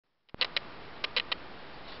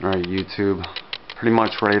Alright, YouTube, pretty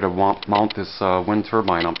much ready to mount this wind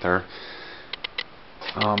turbine up there.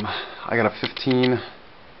 I got a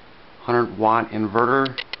 1500 watt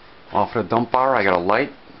inverter off of the dump bar. I got a light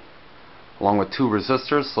along with 2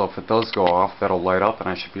 resistors, so if it does go off, that'll light up and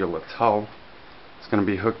I should be able to tell. It's going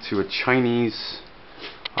to be hooked to a Chinese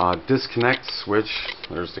disconnect switch.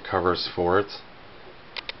 There's the covers for it.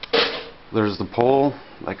 There's the pole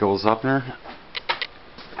that goes up there.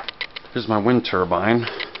 Here's my wind turbine.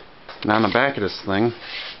 And on the back of this thing,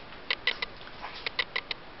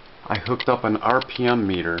 I hooked up an RPM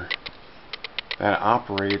meter that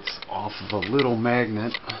operates off of a little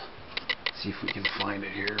magnet. Let's see if we can find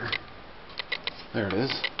it here. There it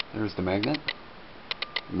is. There's the magnet.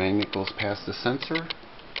 The magnet goes past the sensor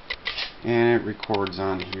and it records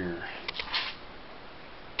on here.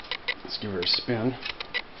 Let's give her a spin.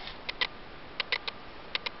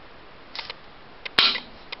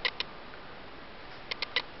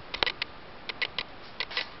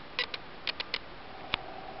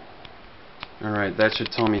 Alright, that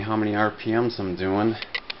should tell me how many RPMs I'm doing.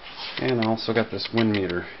 And I also got this wind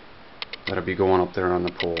meter that'll be going up there on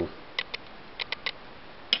the pole.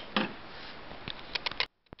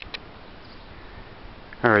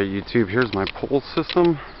 Alright, YouTube, here's my pole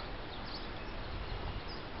system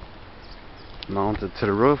mounted to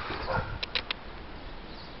the roof.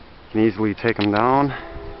 You can easily take them down.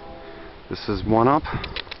 This is one up.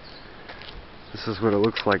 This is what it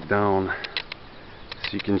looks like down. So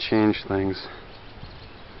you can change things.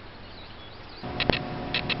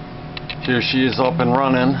 Here she is up and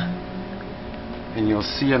running, and you'll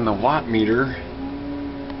see in the watt meter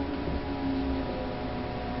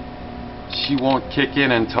she won't kick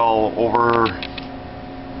in until over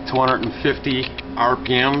 250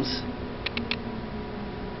 RPMs,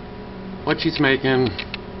 but she's making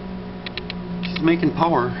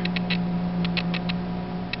power.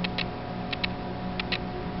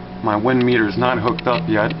 My wind meter's not hooked up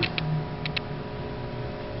yet.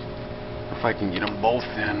 If I can get them both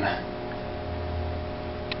in,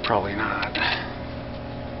 probably not.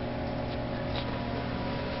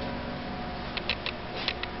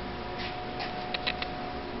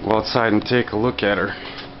 Go outside and take a look at her.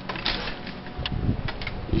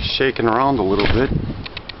 She's shaking around a little bit.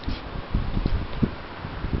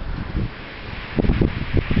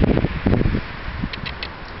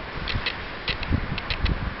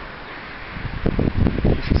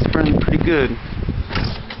 She's spinning pretty good.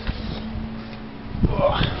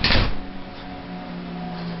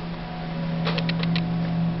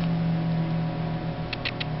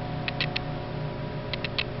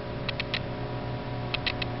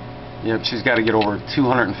 Yep, she's got to get over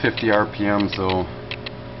 250 RPMs though.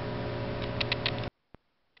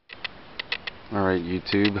 Alright,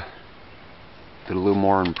 YouTube. Did a little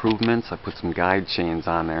more improvements. I put some guide chains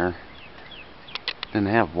on there. Didn't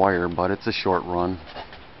have wire, but it's a short run.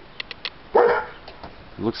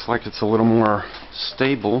 It looks like it's a little more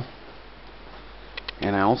stable.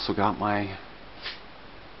 And I also got my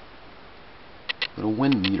little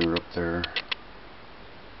wind meter up there.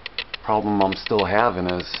 Problem I'm still having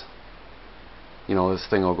is, you know, this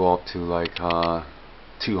thing will go up to like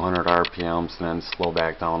 200 RPMs and then slow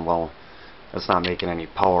back down. Well, that's not making any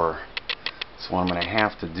power. So what I'm going to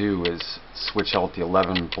have to do is switch out the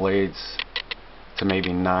 11 blades to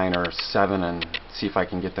maybe 9 or 7 and see if I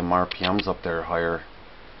can get them RPMs up there higher,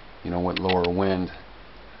 you know, with lower wind.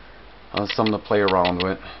 Something to play around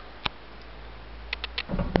with.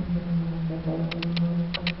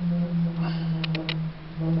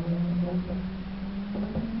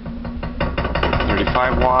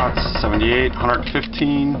 35 watts, 78,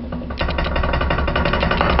 115,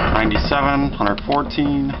 97,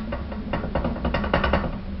 114.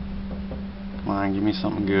 Come on, give me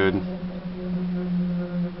something good.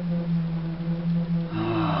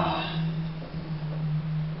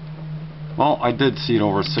 Well, I did see it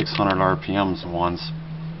over 600 RPMs once.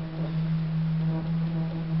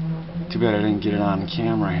 Too bad I didn't get it on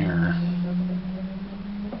camera here.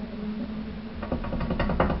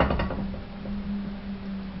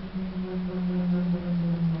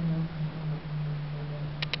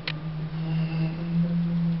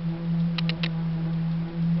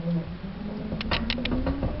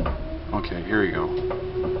 Okay, here we go.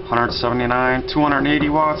 179, 280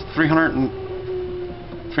 watts,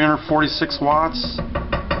 346 watts.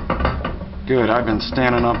 Good, I've been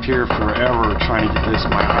standing up here forever trying to get this.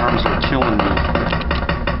 My arms are killing me.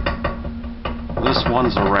 This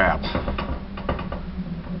one's a wrap.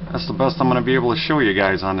 That's the best I'm going to be able to show you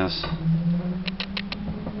guys on this.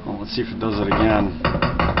 Well, let's see if it does it again.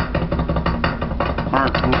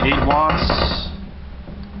 108 watts.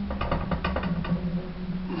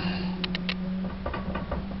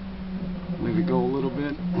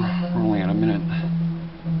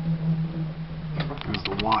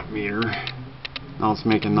 indicator. Now it's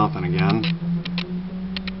making nothing again.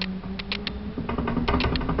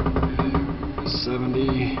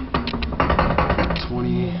 70,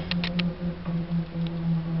 20.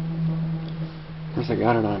 Of course I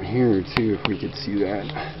got it on here too, if we could see that.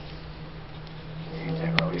 You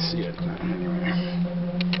can't really see it. Anyway.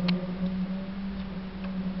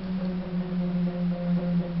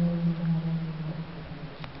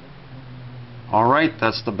 Alright,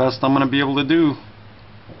 that's the best I'm going to be able to do.